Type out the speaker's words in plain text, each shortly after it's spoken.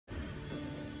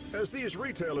As these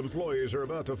retail employees are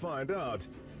about to find out,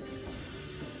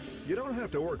 you don't have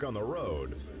to work on the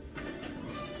road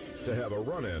to have a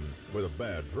run-in with a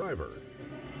bad driver.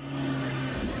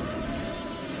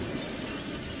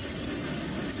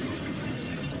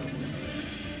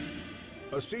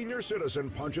 A senior citizen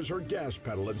punches her gas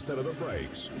pedal instead of the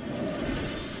brakes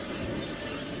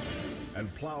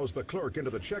and plows the clerk into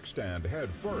the check stand head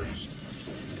first.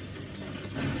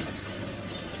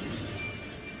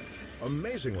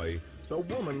 Amazingly, the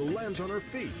woman lands on her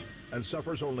feet and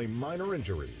suffers only minor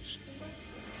injuries.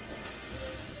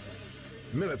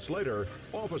 Minutes later,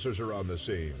 officers are on the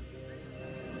scene.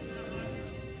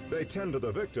 They tend to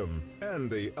the victim and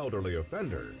the elderly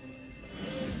offender,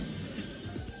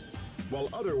 while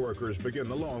other workers begin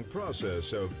the long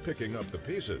process of picking up the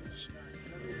pieces.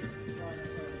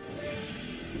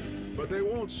 But they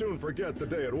won't soon forget the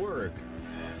day at work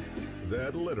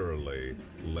that literally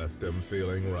left them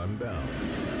feeling run down.